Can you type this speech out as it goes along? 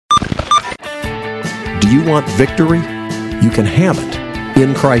you want victory? You can have it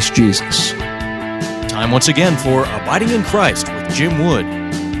in Christ Jesus. Time once again for Abiding in Christ with Jim Wood.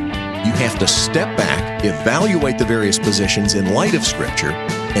 You have to step back, evaluate the various positions in light of Scripture,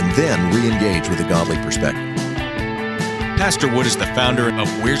 and then re-engage with a godly perspective. Pastor Wood is the founder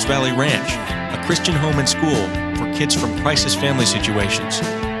of Weirs Valley Ranch, a Christian home and school for kids from crisis family situations.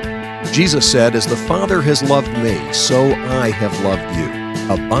 Jesus said, "As the Father has loved me, so I have loved you.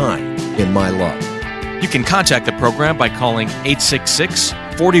 Abide in my love." You can contact the program by calling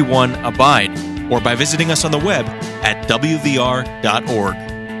 866-41-ABIDE or by visiting us on the web at wvr.org.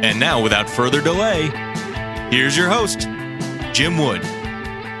 And now, without further delay, here's your host, Jim Wood.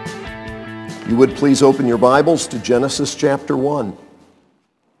 You would please open your Bibles to Genesis chapter 1.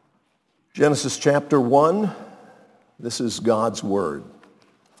 Genesis chapter 1, this is God's Word.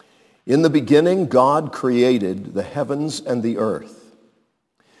 In the beginning, God created the heavens and the earth.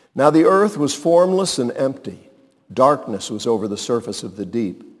 Now the earth was formless and empty. Darkness was over the surface of the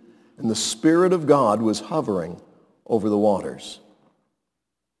deep, and the Spirit of God was hovering over the waters.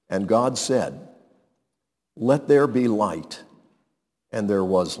 And God said, "Let there be light," and there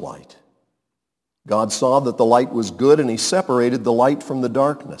was light. God saw that the light was good, and he separated the light from the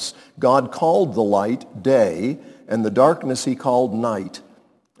darkness. God called the light day, and the darkness he called night.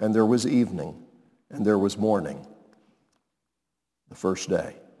 And there was evening, and there was morning, the first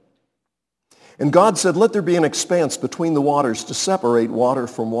day. And God said, "Let there be an expanse between the waters to separate water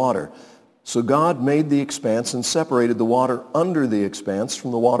from water." So God made the expanse and separated the water under the expanse from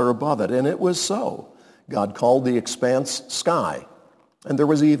the water above it. And it was so. God called the expanse sky. And there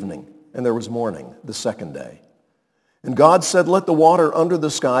was evening, and there was morning, the second day. And God said, "Let the water under the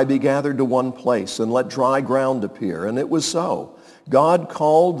sky be gathered to one place, and let dry ground appear." And it was so. God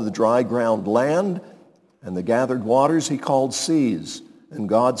called the dry ground land, and the gathered waters he called seas. And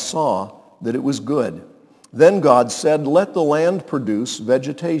God saw that it was good. Then God said, "Let the land produce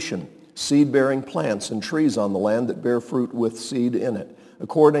vegetation, seed-bearing plants and trees on the land that bear fruit with seed in it,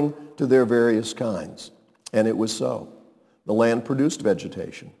 according to their various kinds." And it was so. The land produced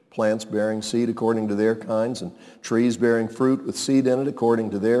vegetation, plants bearing seed according to their kinds, and trees bearing fruit with seed in it according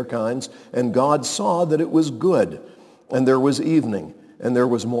to their kinds. And God saw that it was good. And there was evening, and there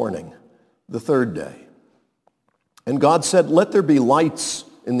was morning, the third day. And God said, "Let there be lights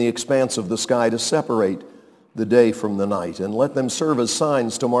in the expanse of the sky to separate the day from the night, and let them serve as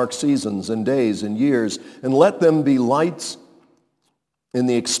signs to mark seasons and days and years, and let them be lights in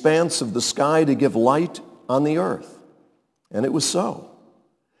the expanse of the sky to give light on the earth." And it was so.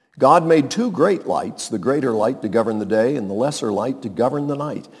 God made two great lights, the greater light to govern the day and the lesser light to govern the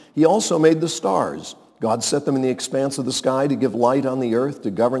night. He also made the stars. God set them in the expanse of the sky to give light on the earth, to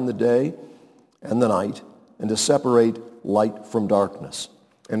govern the day and the night, and to separate light from darkness.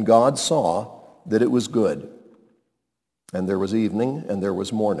 And God saw that it was good. And there was evening, and there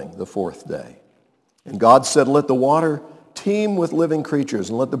was morning, the fourth day. And God said, "Let the water teem with living creatures,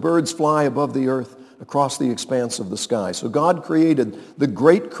 and let the birds fly above the earth across the expanse of the sky." So God created the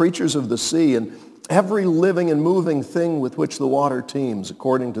great creatures of the sea and every living and moving thing with which the water teems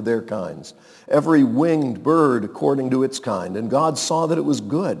according to their kinds, every winged bird according to its kind. And God saw that it was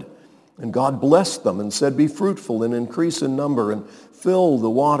good. And God blessed them and said, "Be fruitful and increase in number, and fill the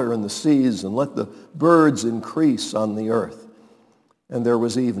water and the seas, and let the birds increase on the earth." And there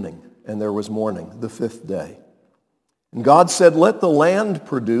was evening, and there was morning, the fifth day. And God said, "Let the land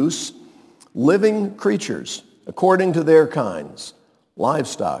produce living creatures according to their kinds,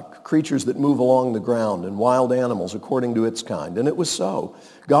 livestock, creatures that move along the ground, and wild animals according to its kind." And it was so.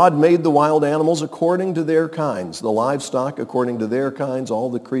 God made the wild animals according to their kinds, the livestock according to their kinds, all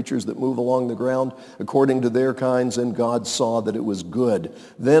the creatures that move along the ground according to their kinds, and God saw that it was good.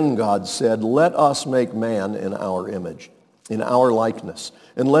 Then God said, "Let us make man in our image, in our likeness,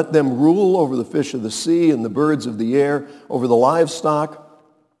 and let them rule over the fish of the sea and the birds of the air, over the livestock,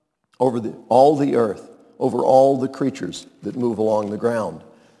 over all the earth, over all the creatures that move along the ground."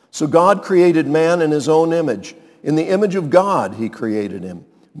 So God created man in his own image. In the image of God he created him.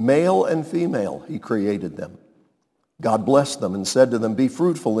 Male and female he created them. God blessed them and said to them, "Be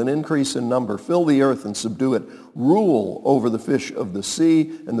fruitful and increase in number. Fill the earth and subdue it. Rule over the fish of the sea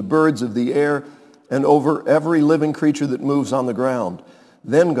and the birds of the air, and over every living creature that moves on the ground."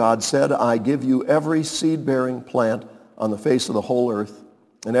 Then God said, "I give you every seed-bearing plant on the face of the whole earth,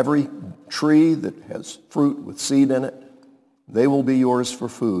 and every tree that has fruit with seed in it. They will be yours for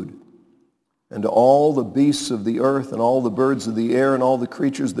food. And to all the beasts of the earth, and all the birds of the air, and all the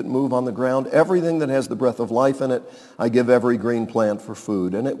creatures that move on the ground, everything that has the breath of life in it, I give every green plant for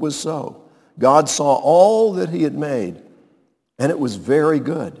food." And it was so. God saw all that he had made, and it was very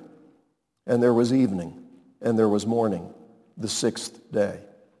good. And there was evening, and there was morning, the sixth day.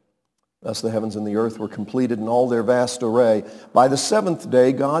 Thus the heavens and the earth were completed in all their vast array. By the seventh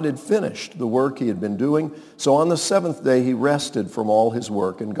day, God had finished the work he had been doing. So on the seventh day, he rested from all his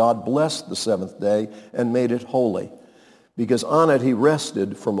work. And God blessed the seventh day and made it holy, because on it he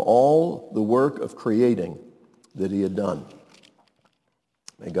rested from all the work of creating that he had done.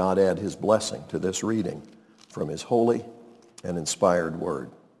 May God add his blessing to this reading from his holy and inspired word.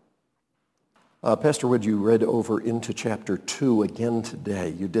 Pastor Wood, you read over into chapter 2 again today.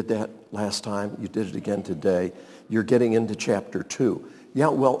 You did that last time. You did it again today. You're getting into chapter 2. Yeah,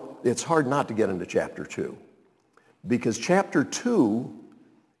 well, it's hard not to get into chapter 2, because chapter 2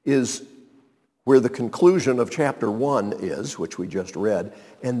 is where the conclusion of chapter 1 is, which we just read,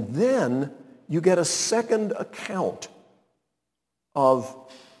 and then you get a second account of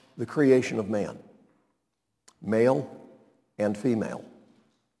the creation of man, male and female.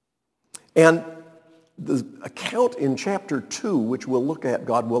 And the account in chapter 2, which we'll look at,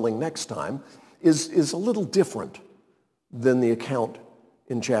 God willing, next time, is a little different than the account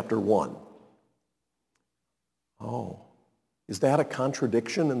in chapter 1. Oh, is that a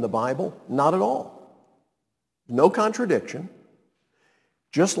contradiction in the Bible? Not at all. No contradiction.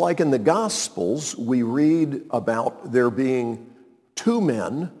 Just like in the Gospels, we read about there being two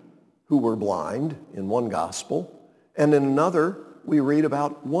men who were blind in one gospel, and in another, we read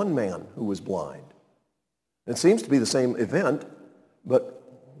about one man who was blind. It seems to be the same event, but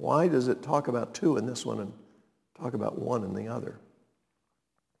why does it talk about two in this one and talk about one in the other?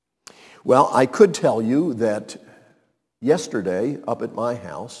 Well, I could tell you that yesterday up at my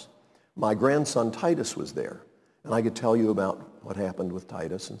house, my grandson Titus was there, and I could tell you about what happened with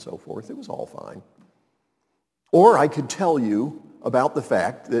Titus and so forth. It was all fine. Or I could tell you about the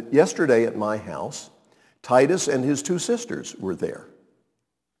fact that yesterday at my house, Titus and his two sisters were there.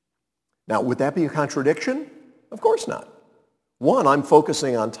 Now, would that be a contradiction? Of course not. One, I'm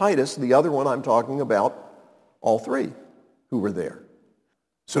focusing on Titus. The other one, I'm talking about all three who were there.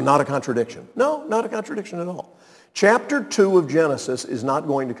 So not a contradiction. No, not a contradiction at all. Chapter 2 of Genesis is not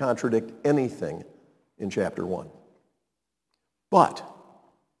going to contradict anything in chapter 1. But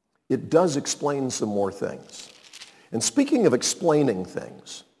it does explain some more things. And speaking of explaining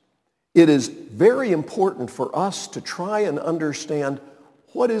things, it is very important for us to try and understand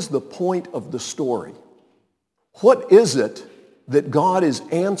what is the point of the story. What is it that God is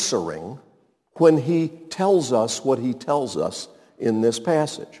answering when he tells us what he tells us in this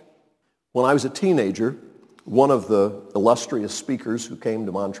passage? When I was a teenager, one of the illustrious speakers who came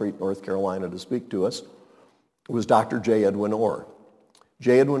to Montreat, North Carolina to speak to us was Dr. J. Edwin Orr.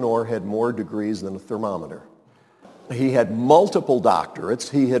 J. Edwin Orr had more degrees than a thermometer. He had multiple doctorates.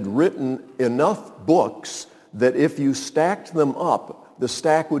 He had written enough books that if you stacked them up, the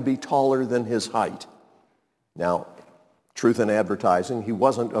stack would be taller than his height. Now, truth in advertising, he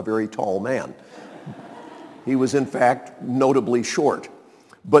wasn't a very tall man. He was, in fact, notably short.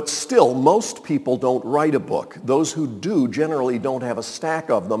 But still, most people don't write a book. Those who do generally don't have a stack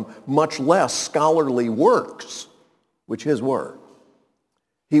of them, much less scholarly works, which his were.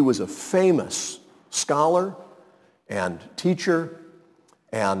 He was a famous scholar and teacher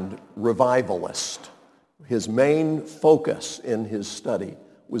and revivalist. His main focus in his study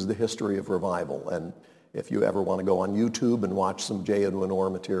was the history of revival. And if you ever want to go on YouTube and watch some J. Edwin Orr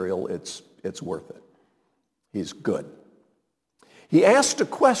material, it's worth it. He's good. He asked a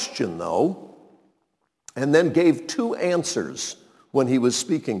question, though, and then gave two answers when he was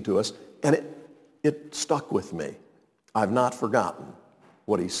speaking to us, and it stuck with me. I've not forgotten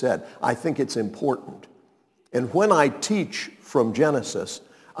what he said. I think it's important. And when I teach from Genesis,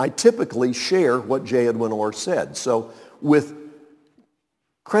 I typically share what J. Edwin Orr said. So with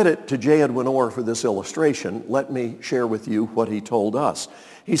credit to J. Edwin Orr for this illustration, let me share with you what he told us.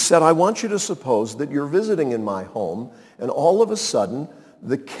 He said, I want you to suppose that you're visiting in my home, and all of a sudden,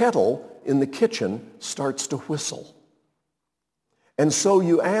 the kettle in the kitchen starts to whistle. And so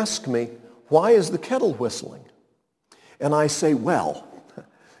you ask me, why is the kettle whistling? And I say, well,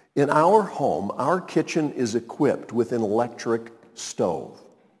 in our home, our kitchen is equipped with an electric stove.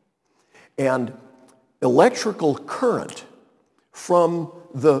 And electrical current from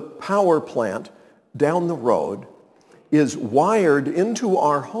the power plant down the road is wired into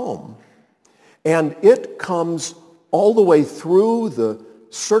our home, and it comes all the way through the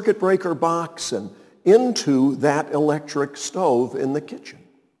circuit breaker box and into that electric stove in the kitchen.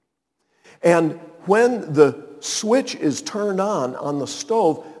 And when the switch is turned on the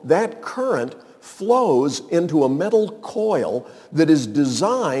stove, that current flows into a metal coil that is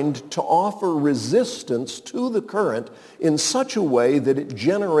designed to offer resistance to the current in such a way that it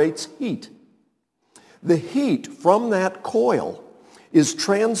generates heat. The heat from that coil is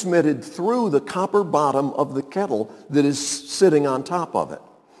transmitted through the copper bottom of the kettle that is sitting on top of it.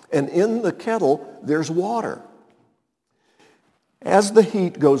 And in the kettle, there's water. As the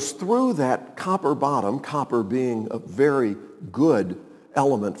heat goes through that copper bottom, copper being a very good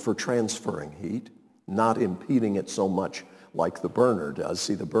element for transferring heat, not impeding it so much like the burner does.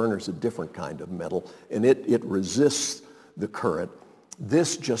 See, the burner's a different kind of metal, and it resists the current.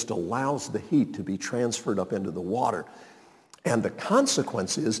 This just allows the heat to be transferred up into the water. And the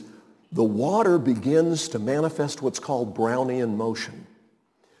consequence is the water begins to manifest what's called Brownian motion.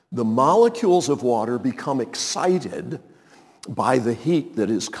 The molecules of water become excited by the heat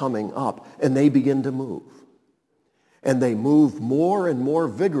that is coming up, and they begin to move. And they move more and more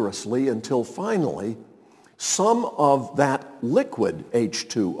vigorously until finally some of that liquid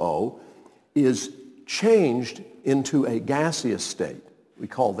H2O is changed into a gaseous state. We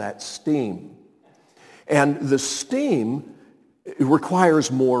call that steam. And the steam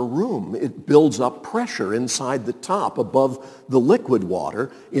requires more room. It builds up pressure inside the top above the liquid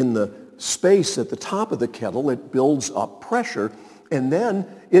water. In the space at the top of the kettle, it builds up pressure, and then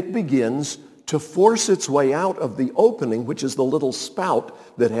it begins to force its way out of the opening, which is the little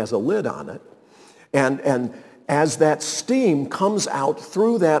spout that has a lid on it. And as that steam comes out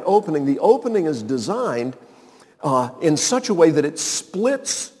through that opening, the opening is designed in such a way that it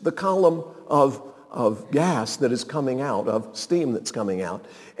splits the column of gas that is coming out, of steam that's coming out.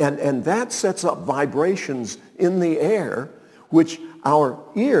 And that sets up vibrations in the air, which our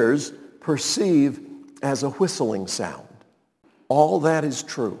ears perceive as a whistling sound. All that is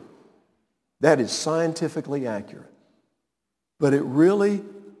true. That is scientifically accurate. But it really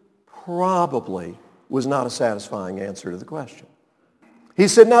probably was not a satisfying answer to the question. He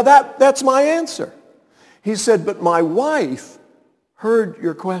said, now that's my answer. He said, but my wife heard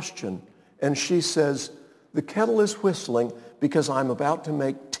your question, and she says, the kettle is whistling because I'm about to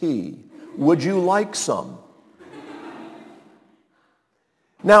make tea. Would you like some?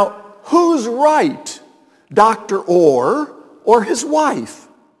 Now, who's right, Dr. Orr or his wife?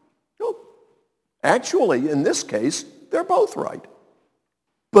 No, actually, in this case, they're both right.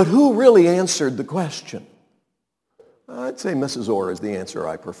 But who really answered the question? I'd say Mrs. Orr is the answer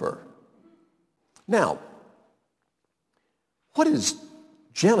I prefer. Now, what is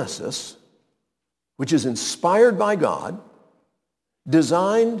Genesis, which is inspired by God,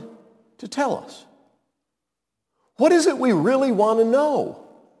 designed to tell us? What is it we really want to know?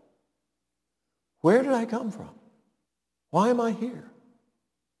 Where did I come from? Why am I here?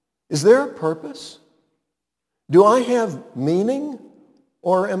 Is there a purpose? Do I have meaning,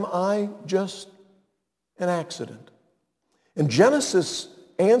 or am I just an accident? And Genesis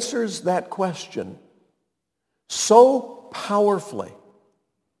answers that question so powerfully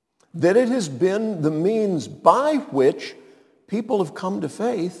that it has been the means by which people have come to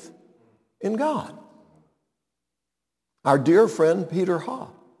faith in God. Our dear friend Peter Ha,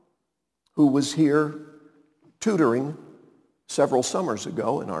 who was here tutoring several summers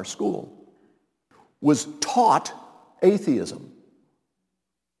ago in our school, was taught atheism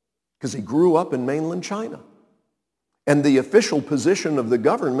because he grew up in mainland China. And the official position of the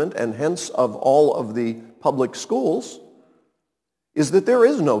government, and hence of all of the public schools, is that there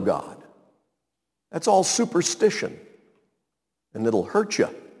is no God. That's all superstition. And it'll hurt you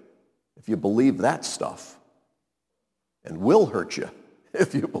if you believe that stuff. And will hurt you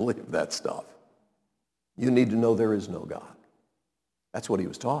if you believe that stuff. You need to know there is no God. That's what he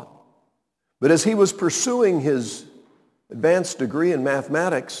was taught. But as he was pursuing his advanced degree in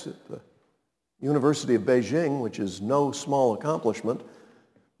mathematics at the University of Beijing, which is no small accomplishment,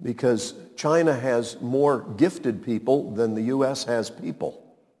 because China has more gifted people than the U.S. has people.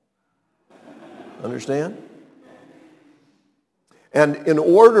 Understand? And in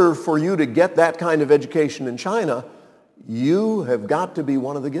order for you to get that kind of education in China, you have got to be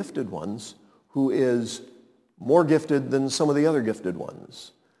one of the gifted ones who is more gifted than some of the other gifted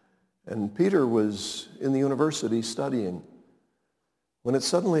ones. And Peter was in the university studying. When it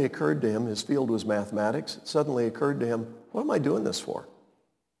suddenly occurred to him, his field was mathematics, it suddenly occurred to him, what am I doing this for?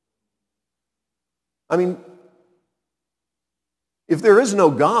 I mean, if there is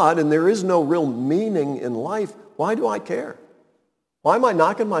no God and there is no real meaning in life, why do I care? Why am I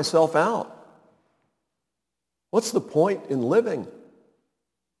knocking myself out? What's the point in living?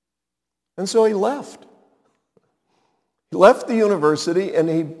 And so he left. He left the university and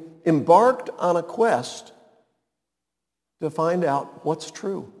he embarked on a quest to find out what's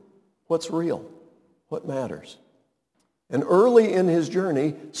true, what's real, what matters. And early in his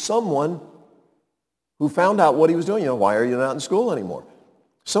journey, someone who found out what he was doing, why are you not in school anymore?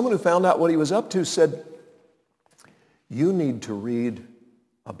 Someone who found out what he was up to said, "You need to read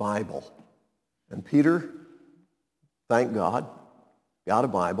a Bible." And Peter, thank God, got a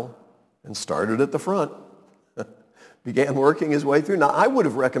Bible and started at the front. Began working his way through. Now, I would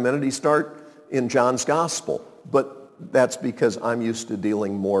have recommended he start in John's Gospel, but that's because I'm used to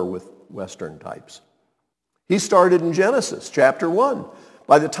dealing more with Western types. He started in Genesis chapter 1.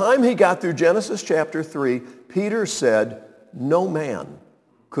 By the time he got through Genesis chapter 3, Peter said, "No man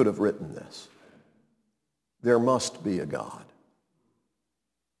could have written this. There must be a God.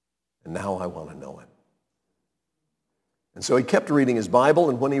 And now I want to know him." And so he kept reading his Bible,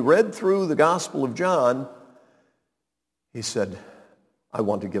 and when he read through the Gospel of John, he said, "I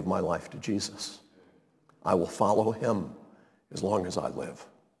want to give my life to Jesus. I will follow him as long as I live."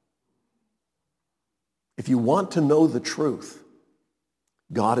 If you want to know the truth,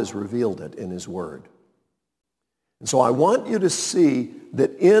 God has revealed it in his word. And so I want you to see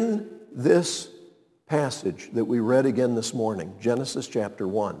that in this passage that we read again this morning, Genesis chapter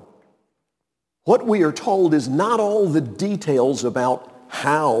 1, what we are told is not all the details about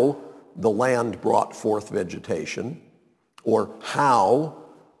how the land brought forth vegetation or how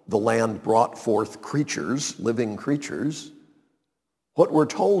the land brought forth creatures, living creatures. What we're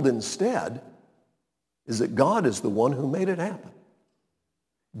told instead is that God is the one who made it happen.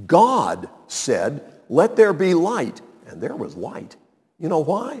 God said, "Let there be light," and there was light. You know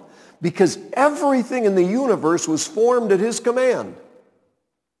why? Because everything in the universe was formed at his command.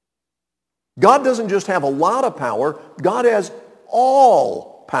 God doesn't just have a lot of power. God has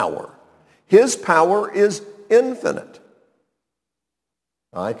all power. His power is infinite.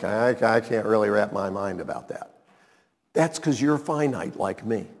 I can't really wrap my mind about that. That's because you're finite like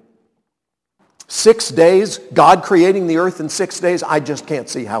me. 6 days, God creating the earth in 6 days, I just can't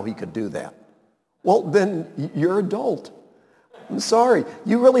see how he could do that. Well, then you're adult. I'm sorry.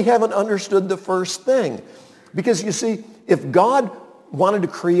 You really haven't understood the first thing. Because you see, if God wanted to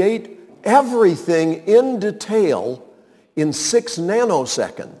create everything in detail in 6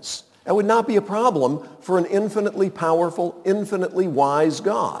 nanoseconds, that would not be a problem for an infinitely powerful, infinitely wise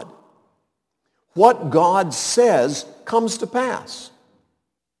God. What God says comes to pass.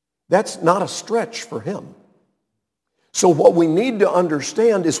 That's not a stretch for him. So what we need to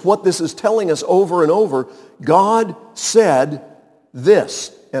understand is what this is telling us over and over. God said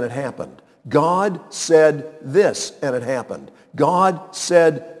this, and it happened. God said this, and it happened. God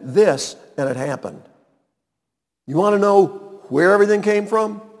said this, and it happened. You want to know where everything came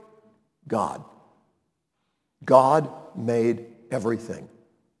from? God. God made everything.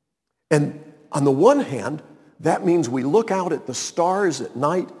 And on the one hand, that means we look out at the stars at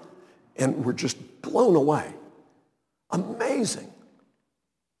night and we're just blown away. Amazing.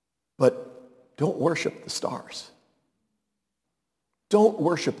 But don't worship the stars. Don't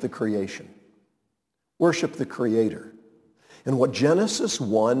worship the creation. Worship the Creator. And what Genesis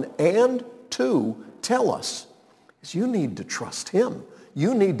 1 and 2 tell us is you need to trust him.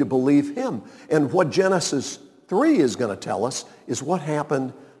 You need to believe him. And what Genesis 3 is going to tell us is what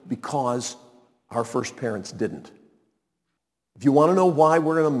happened because our first parents didn't. If you want to know why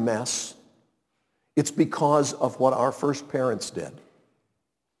we're in a mess, it's because of what our first parents did.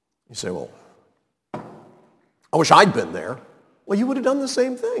 You say, "Well, I wish I'd been there." Well, you would have done the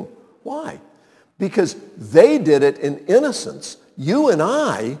same thing. Why? Because they did it in innocence. You and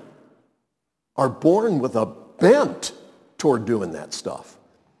I are born with a bent toward doing that stuff.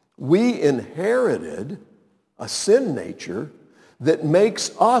 We inherited a sin nature that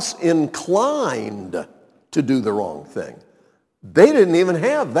makes us inclined to do the wrong thing. They didn't even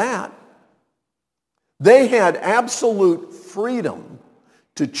have that. They had absolute freedom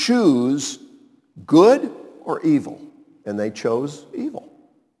to choose good or evil, and they chose evil.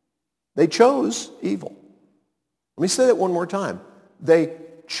 They chose evil. Let me say that one more time. They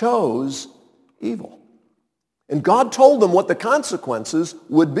chose evil. And God told them what the consequences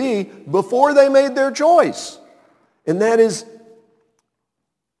would be before they made their choice. And that is,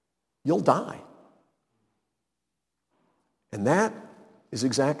 you'll die. And that is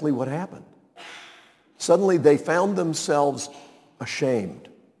exactly what happened. Suddenly they found themselves ashamed,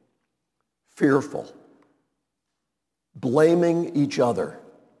 fearful, blaming each other,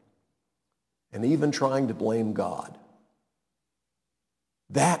 and even trying to blame God.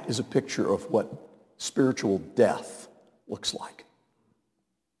 That is a picture of what spiritual death looks like.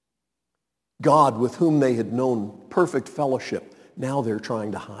 God, with whom they had known perfect fellowship, now they're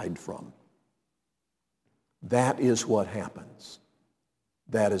trying to hide from. That is what happens.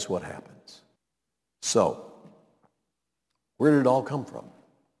 That is what happens. So, where did it all come from?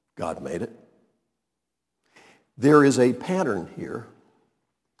 God made it. There is a pattern here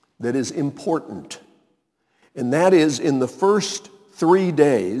that is important. And that is, in the first 3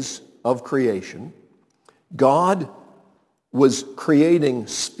 days of creation, God was creating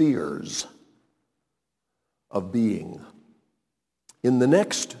spheres of being. In the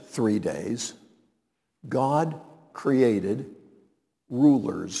next 3 days, God created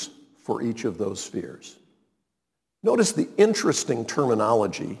rulers for each of those spheres. Notice the interesting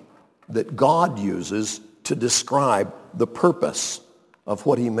terminology that God uses to describe the purpose of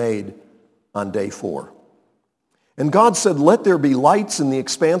what he made on day 4. And God said, "Let there be lights in the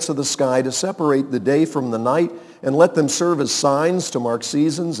expanse of the sky to separate the day from the night, and let them serve as signs to mark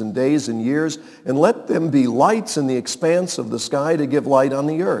seasons and days and years, and let them be lights in the expanse of the sky to give light on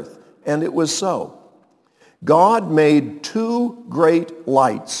the earth." And it was so. God made 2 great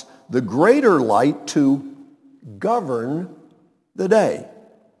lights, the greater light to govern the day,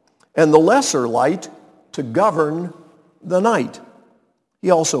 and the lesser light to govern the night. He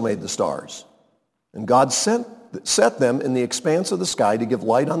also made the stars. And God set them in the expanse of the sky to give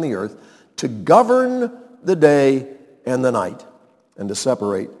light on the earth, to govern the day and the night, and to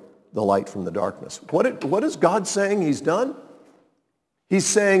separate the light from the darkness. What is God saying he's done? He's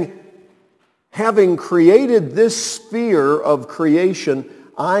saying, having created this sphere of creation,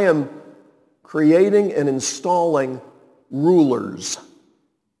 I am creating and installing rulers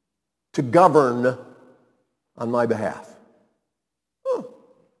to govern on my behalf.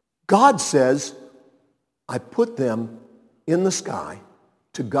 God says, I put them in the sky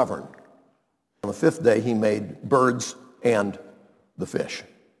to govern. On the 5th day, he made birds and the fish,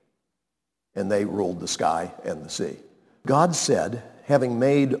 and they ruled the sky and the sea. God said, having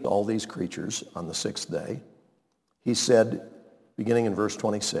made all these creatures on the 6th day, he said, beginning in verse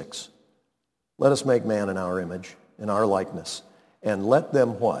 26, "Let us make man in our image, in our likeness, and let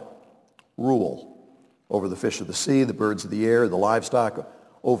them" what? "Rule over the fish of the sea, the birds of the air, the livestock,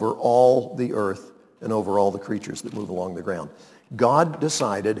 over all the earth, and over all the creatures that move along the ground." God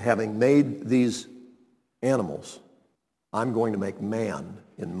decided, having made these animals, I'm going to make man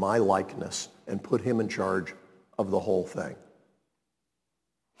in my likeness and put him in charge of the whole thing.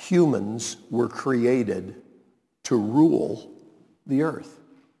 Humans were created to rule the earth.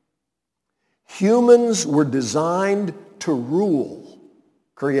 Humans were designed to rule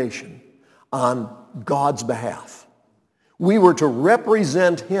creation on God's behalf. We were to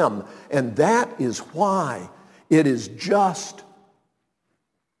represent him, and that is why it is just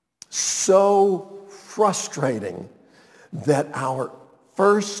so frustrating that our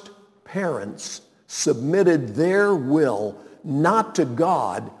first parents submitted their will not to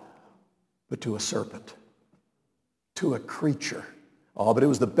God, but to a serpent, to a creature. Oh, but it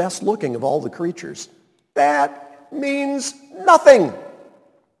was the best looking of all the creatures. That means nothing.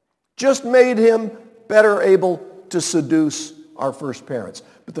 Just made him better able to seduce our first parents.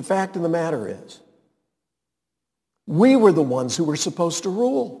 But the fact of the matter is, we were the ones who were supposed to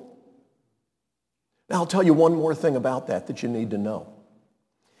rule. Now, I'll tell you one more thing about that you need to know.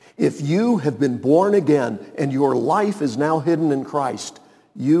 If you have been born again and your life is now hidden in Christ,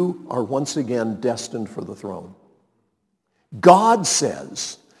 you are once again destined for the throne. God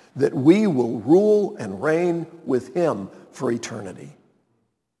says that we will rule and reign with him for eternity.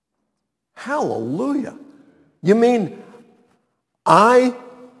 Hallelujah. You mean I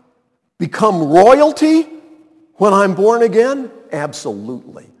become royalty when I'm born again?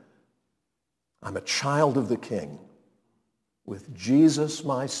 Absolutely. I'm a child of the King. With Jesus,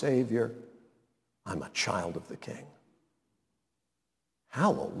 my Savior, I'm a child of the King.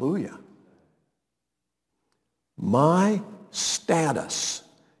 Hallelujah. My status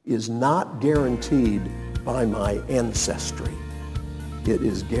is not guaranteed by my ancestry. It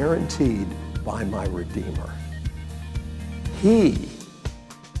is guaranteed by my Redeemer. He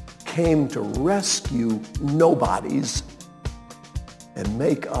came to rescue nobodies and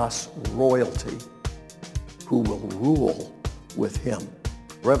make us royalty who will rule with him.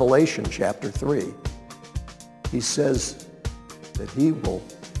 Revelation chapter 3, he says that he will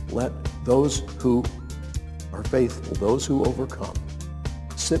let those who are faithful, those who overcome,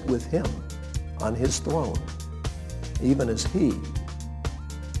 sit with him on his throne, even as he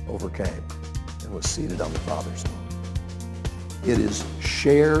overcame and was seated on the Father's throne. It is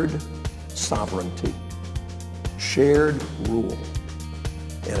shared sovereignty, shared rule,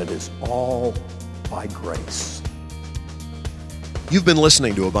 and it is all by grace. You've been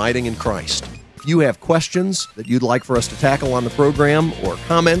listening to Abiding in Christ. If you have questions that you'd like for us to tackle on the program or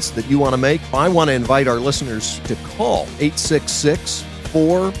comments that you want to make, I want to invite our listeners to call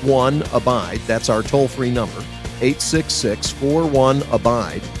 866-41-ABIDE. That's our toll-free number,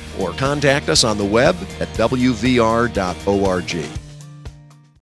 866-41-ABIDE, or contact us on the web at wvr.org.